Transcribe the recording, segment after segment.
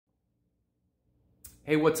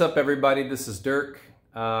Hey, what's up, everybody? This is Dirk.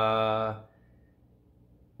 Want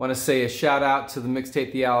to say a shout out to the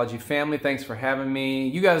Mixtape Theology family. Thanks for having me.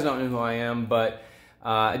 You guys don't know who I am, but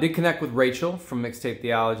I did connect with Rachel from Mixtape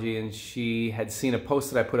Theology, and she had seen a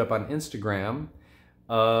post that I put up on Instagram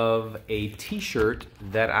of a t-shirt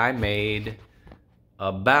that I made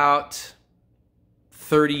about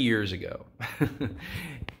 30 years ago.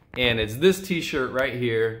 And it's this t-shirt right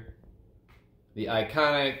here, the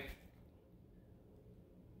iconic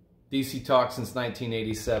DC Talk Since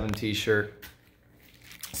 1987 t-shirt.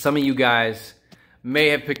 Some of you guys may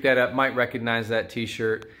have picked that up, might recognize that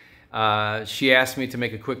t-shirt. She asked me to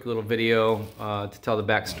make a quick little video to tell the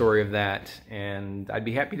backstory of that, and I'd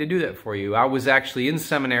be happy to do that for you. I was actually in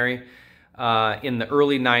seminary in the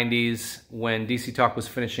early 90s when DC Talk was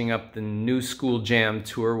finishing up the New School Jam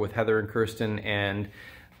tour with Heather and Kirsten and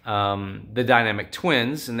the Dynamic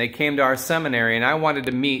Twins, and they came to our seminary, and I wanted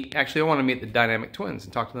to meet the Dynamic Twins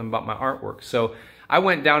and talk to them about my artwork. So I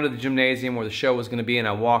went down to the gymnasium where the show was going to be, and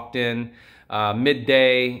I walked in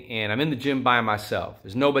midday, and I'm in the gym by myself.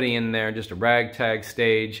 There's nobody in there, just a ragtag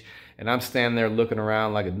stage, and I'm standing there looking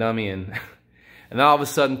around like a dummy, and then all of a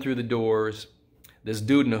sudden through the doors, this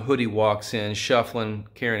dude in a hoodie walks in, shuffling,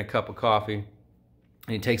 carrying a cup of coffee,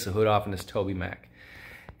 and he takes the hood off, and it's Toby Mac.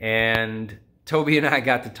 And Toby and I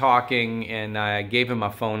got to talking, and I gave him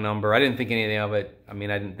my phone number. I didn't think anything of it. I mean,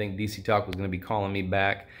 I didn't think DC Talk was going to be calling me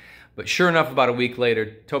back. But sure enough, about a week later,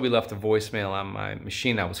 Toby left a voicemail on my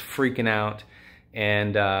machine. I was freaking out,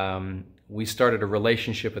 and we started a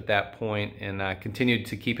relationship at that point, and I continued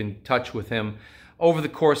to keep in touch with him over the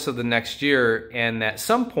course of the next year. And at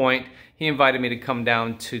some point, he invited me to come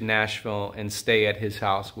down to Nashville and stay at his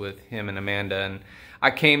house with him and Amanda. And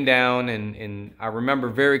I came down, and I remember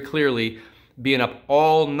very clearly being up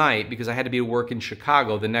all night because I had to be at work in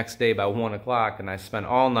Chicago the next day by 1 o'clock, and I spent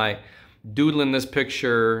all night doodling this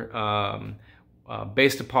picture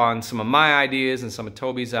based upon some of my ideas and some of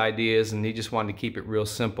Toby's ideas, and he just wanted to keep it real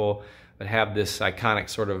simple but have this iconic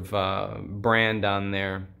sort of brand on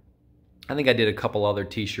there. I think I did a couple other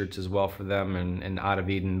t-shirts as well for them and Out of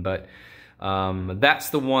Eden, but that's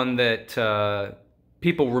the one that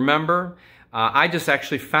people remember. I just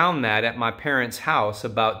actually found that at my parents' house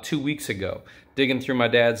about 2 weeks ago, digging through my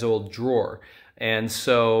dad's old drawer. And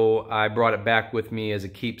so I brought it back with me as a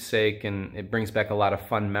keepsake, and it brings back a lot of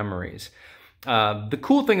fun memories. The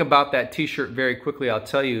cool thing about that t-shirt, very quickly I'll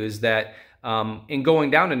tell you, is that in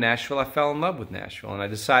going down to Nashville, I fell in love with Nashville, and I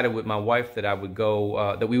decided with my wife that I would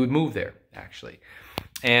go, that we would move there, actually.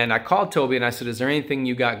 And I called Toby and I said, is there anything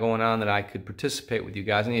you got going on that I could participate with you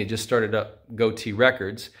guys? And he had just started up Goatee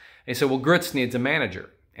Records. And he said, well, Grits needs a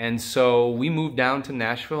manager. And so we moved down to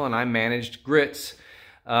Nashville, and I managed Grits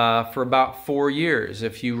for about 4 years.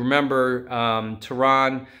 If you remember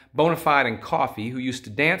Tehran, Bonafide, and Coffee, who used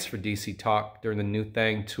to dance for DC Talk during the New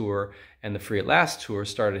Thang tour and the Free at Last tour,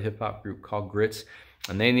 started a hip-hop group called Grits,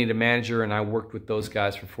 and they need a manager, and I worked with those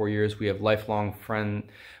guys for 4 years. We have lifelong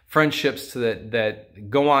friendships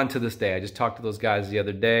that go on to this day. I just talked to those guys the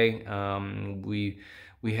other day.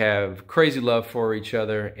 We have crazy love for each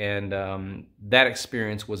other, and that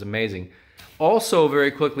experience was amazing. Also,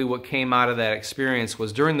 very quickly, what came out of that experience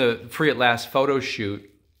was during the Free at Last photo shoot,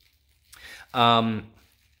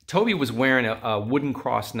 Toby was wearing a wooden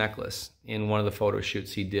cross necklace in one of the photo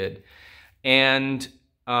shoots he did. And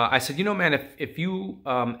I said, you know, man, if you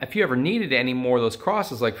ever needed any more of those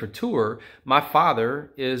crosses, like for tour, my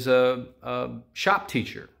father is a shop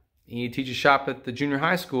teacher. He teaches shop at the junior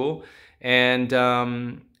high school,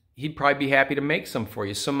 and he'd probably be happy to make some for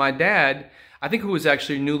you. So my dad, I think, who was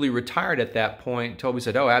actually newly retired at that point, Toby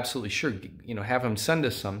said, oh, absolutely, sure, you know, have him send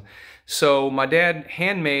us some. So my dad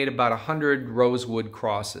handmade about 100 rosewood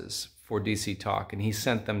crosses for DC Talk, and he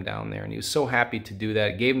sent them down there, and he was so happy to do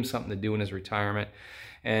that. It gave him something to do in his retirement,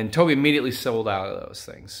 and Toby immediately sold out of those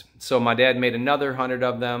things. So my dad made another 100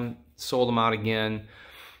 of them, sold them out again.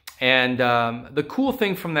 And the cool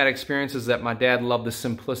thing from that experience is that my dad loved the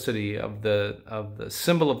simplicity of the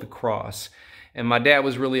symbol of the cross. And my dad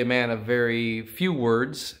was really a man of very few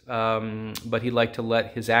words, but he liked to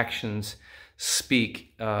let his actions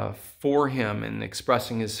speak for him in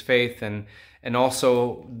expressing his faith and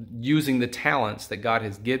also using the talents that God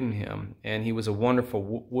has given him. And he was a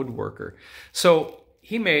wonderful woodworker. So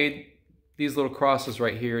he made these little crosses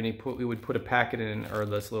right here, and he would put a packet in, or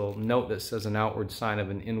this little note that says an outward sign of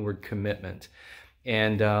an inward commitment.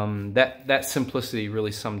 And that simplicity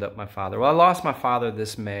really summed up my father. Well, I lost my father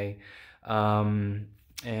this May, and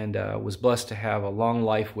was blessed to have a long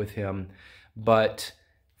life with him. But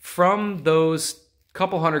from those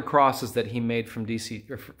couple hundred crosses that he made from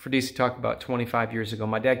for DC Talk about 25 years ago,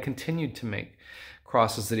 my dad continued to make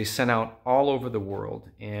crosses that he sent out all over the world,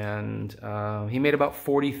 and he made about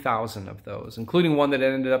 40,000 of those, including one that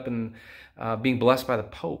ended up in being blessed by the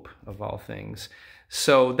Pope, of all things.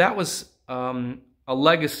 So that was a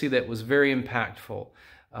legacy that was very impactful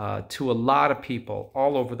to a lot of people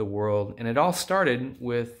all over the world, and it all started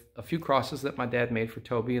with a few crosses that my dad made for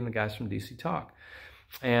Toby and the guys from DC Talk.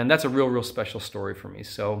 And that's a real special story for me.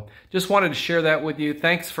 So just wanted to share that with you.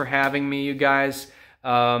 Thanks for having me, you guys.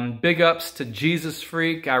 Big ups to Jesus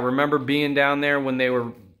Freak. I remember being down there when they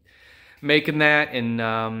were making that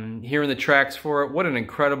and hearing the tracks for it. What an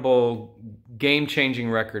incredible, game-changing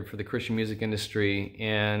record for the Christian music industry,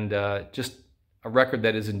 and just a record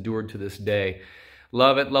that has endured to this day.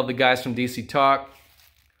 Love it. Love the guys from DC Talk.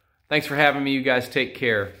 Thanks for having me. You guys take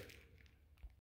care.